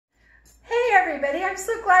everybody. I'm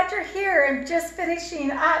so glad you're here. I'm just finishing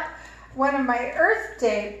up one of my Earth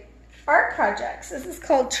Day art projects. This is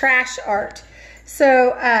called trash art.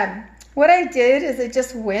 So what I did is I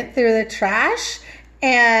just went through the trash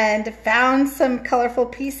and found some colorful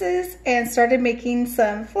pieces and started making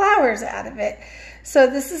some flowers out of it. So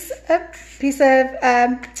this is a piece of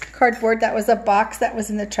cardboard that was a box that was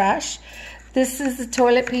in the trash. This is the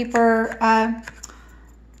toilet paper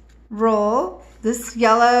roll. This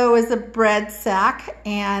yellow is a bread sack,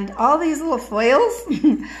 and all these little foils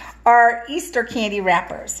are Easter candy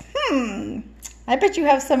wrappers. I bet you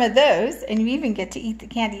have some of those, and you even get to eat the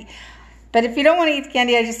candy. But if you don't want to eat the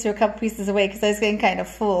candy, I just threw a couple pieces away because I was getting kind of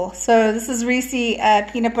full. So this is Reese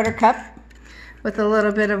peanut butter cup with a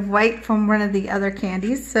little bit of white from one of the other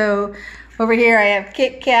candies. So over here I have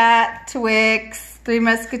Kit Kat, Twix, Three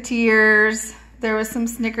Musketeers. There was some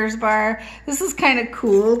Snickers bar. This is kind of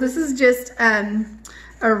cool. This is just a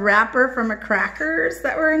wrapper from a crackers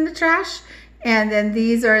that were in the trash. And then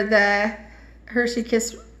these are the Hershey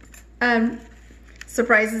Kiss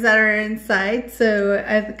surprises that are inside. So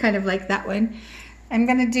I kind of like that one. I'm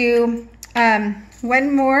gonna do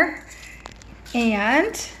one more.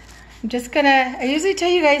 And I'm just gonna, I usually tell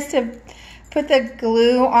you guys to put the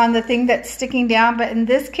glue on the thing that's sticking down, but in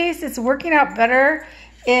this case, it's working out better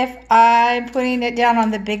if I'm putting it down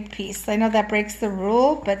on the big piece. I know that breaks the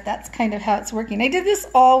rule, but that's kind of how it's working. I did this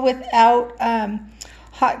all without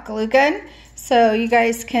hot glue gun, so you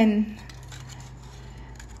guys can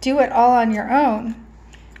do it all on your own.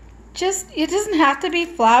 It doesn't have to be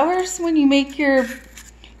flowers when you make your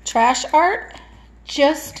trash art.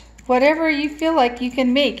 Just whatever you feel like you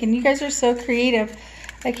can make, and you guys are so creative.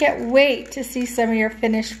 I can't wait to see some of your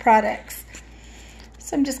finished products.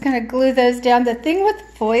 So I'm just gonna glue those down. The thing with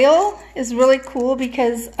foil is really cool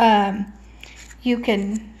because you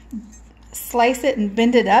can slice it and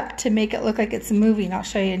bend it up to make it look like it's moving. I'll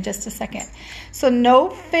show you in just a second. So no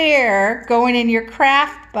fair going in your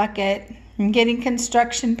craft bucket and getting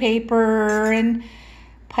construction paper and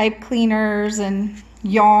pipe cleaners and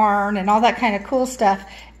yarn and all that kind of cool stuff.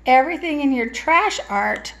 Everything in your trash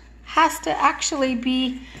art has to actually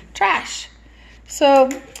be trash. So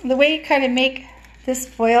the way you kind of make this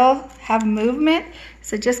foil have movement,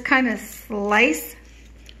 so just kind of slice,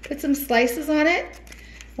 put some slices on it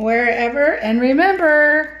wherever, and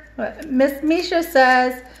remember what Miss Misha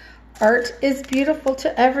says, art is beautiful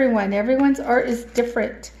to everyone. Everyone's art is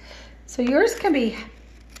different. So yours can be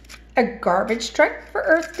a garbage truck for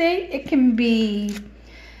Earth Day. It can be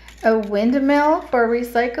a windmill for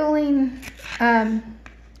recycling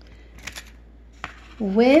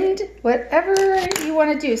wind, whatever you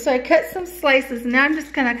want to do. So I cut some slices. Now I'm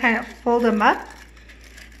just going to kind of fold them up,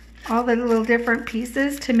 all the little different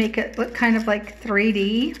pieces, to make it look kind of like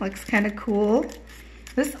 3D. Looks kind of cool.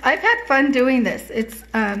 I've had fun doing this. It's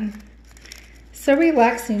so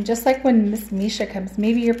relaxing, just like when Miss Misha comes.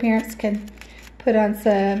 Maybe your parents can put on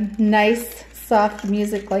some nice soft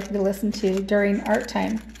music like to listen to during art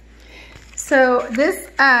time. So this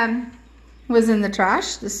was in the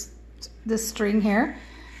trash, this string here,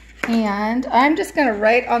 and I'm just gonna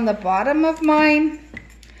write on the bottom of mine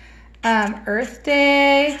Earth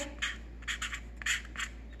Day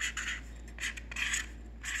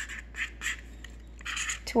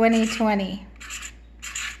 2020.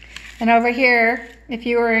 And over here, if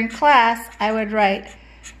you were in class, I would write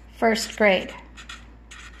first grade,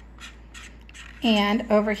 and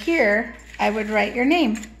over here I would write your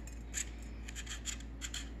name.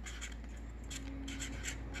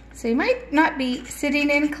 So you might not be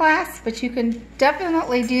sitting in class, but you can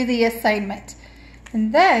definitely do the assignment.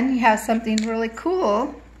 And then you have something really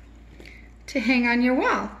cool to hang on your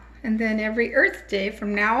wall. And then every Earth Day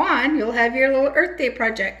from now on, you'll have your little Earth Day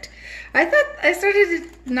project. I started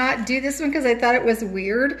to not do this one because I thought it was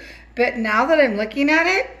weird, but now that I'm looking at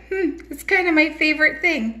it, it's kind of my favorite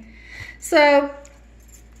thing. So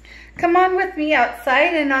come on with me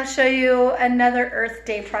outside and I'll show you another Earth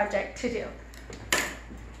Day project to do.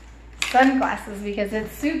 Sunglasses because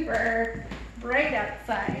it's super bright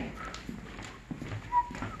outside.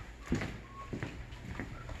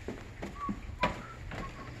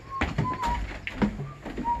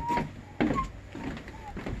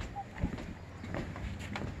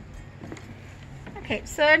 Okay,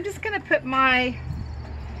 so I'm just gonna put my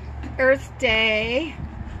Earth Day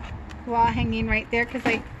wall hanging right there because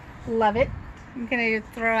I love it. I'm gonna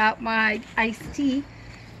throw out my iced tea.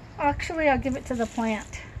 Actually, I'll give it to the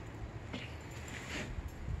plant.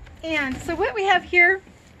 And so what we have here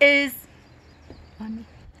is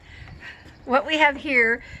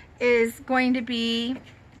going to be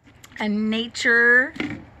a nature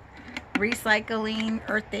recycling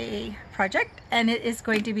Earth Day project, and it is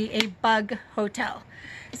going to be a bug hotel.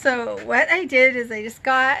 So what I did is I just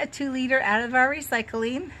got a 2-liter out of our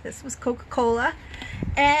recycling. This was Coca-Cola,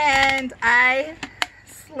 and I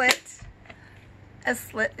slit a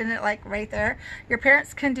slit in it, like right there. Your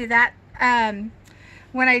parents can do that.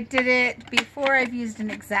 When I did it before, I've used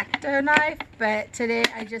an X-Acto knife, but today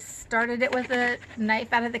I just started it with a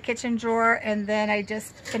knife out of the kitchen drawer, and then I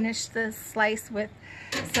just finished the slice with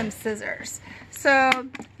some scissors. So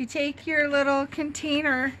you take your little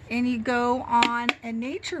container and you go on a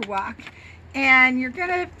nature walk, and you're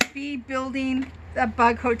gonna be building a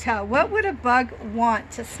bug hotel. What would a bug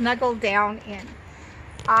want to snuggle down in?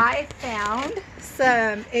 I found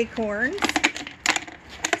some acorns.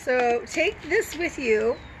 So take this with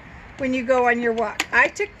you when you go on your walk. I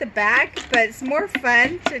took the bag, but it's more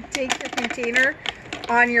fun to take your container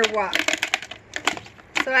on your walk.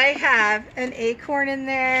 So I have an acorn in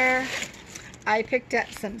there. I picked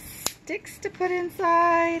up some sticks to put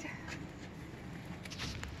inside.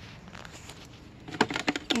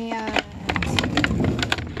 And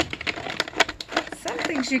some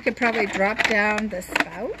things you could probably drop down the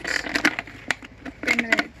spout. I'm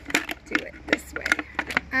going to do it this way.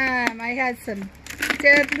 I had some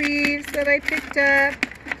dead leaves that I picked up.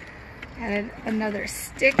 Had another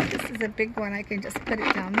stick. This is a big one. I can just put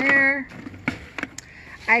it down there.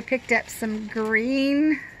 I picked up some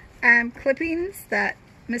green clippings that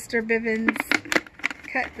Mr. Bivens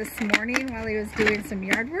cut this morning while he was doing some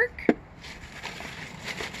yard work.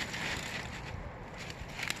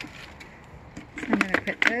 So I'm going to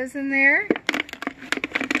put those in there.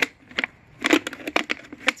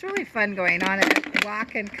 It's really fun going on a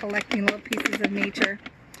walk and collecting little pieces of nature.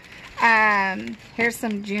 Here's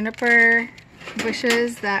some juniper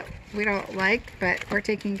bushes that we don't like, but we're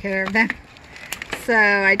taking care of them. So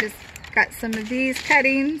I just got some of these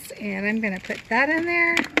cuttings, and I'm going to put that in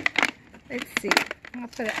there. Let's see. I'll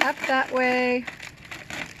put it up that way.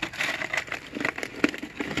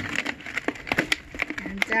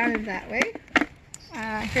 And down in that way.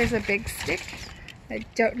 Here's a big stick. I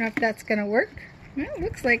don't know if that's going to work. Well, it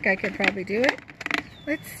looks like I could probably do it.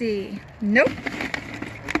 Let's see. Nope.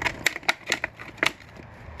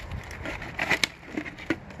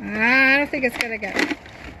 I don't think it's going to go.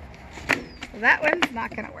 So that one's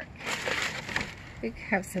not going to work. We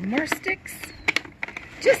have some more sticks.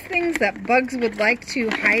 Just things that bugs would like to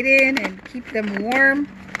hide in and keep them warm.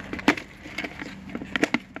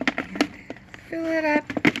 And fill it up.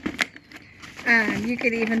 You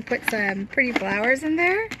could even put some pretty flowers in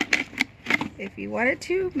there if you wanted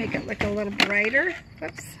to, make it look a little brighter.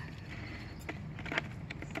 Whoops.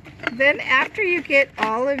 Then after you get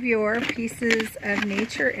all of your pieces of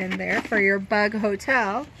nature in there for your bug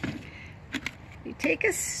hotel, you take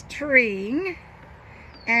a string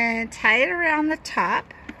and tie it around the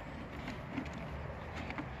top.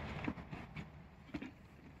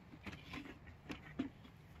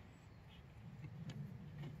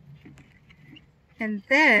 And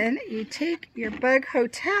then you take your bug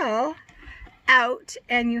hotel out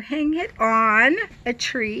and you hang it on a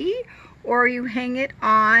tree, or you hang it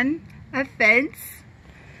on a fence,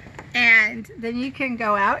 and then you can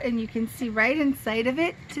go out and you can see right inside of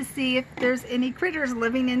it to see if there's any critters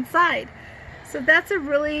living inside. So that's a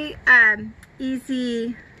really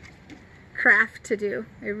easy craft to do.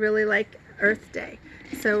 I really like Earth Day.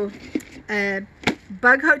 So a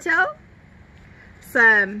bug hotel,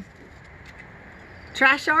 some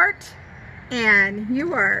trash art, and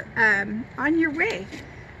you are on your way.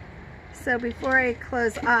 So before I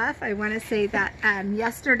close off, I want to say that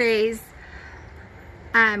yesterday's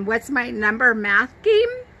What's My Number math game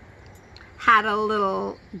had a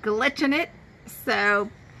little glitch in it. So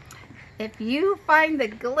if you find the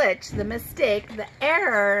glitch, the mistake, the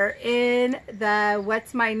error in the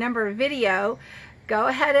What's My Number video, go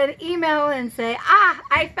ahead and email and say,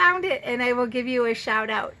 I found it, and I will give you a shout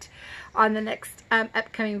out on the next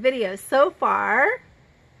upcoming video. So far,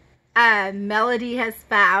 Melody has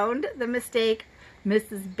found the mistake,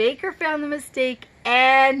 Mrs. Baker found the mistake,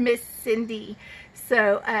 and Miss Cindy.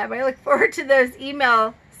 So I look forward to those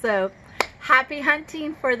emails. So happy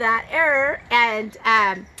hunting for that error. And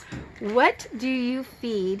what do you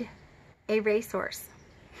feed a racehorse?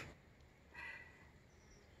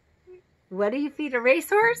 What do you feed a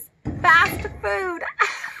racehorse? Fast food.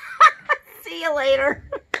 See you later.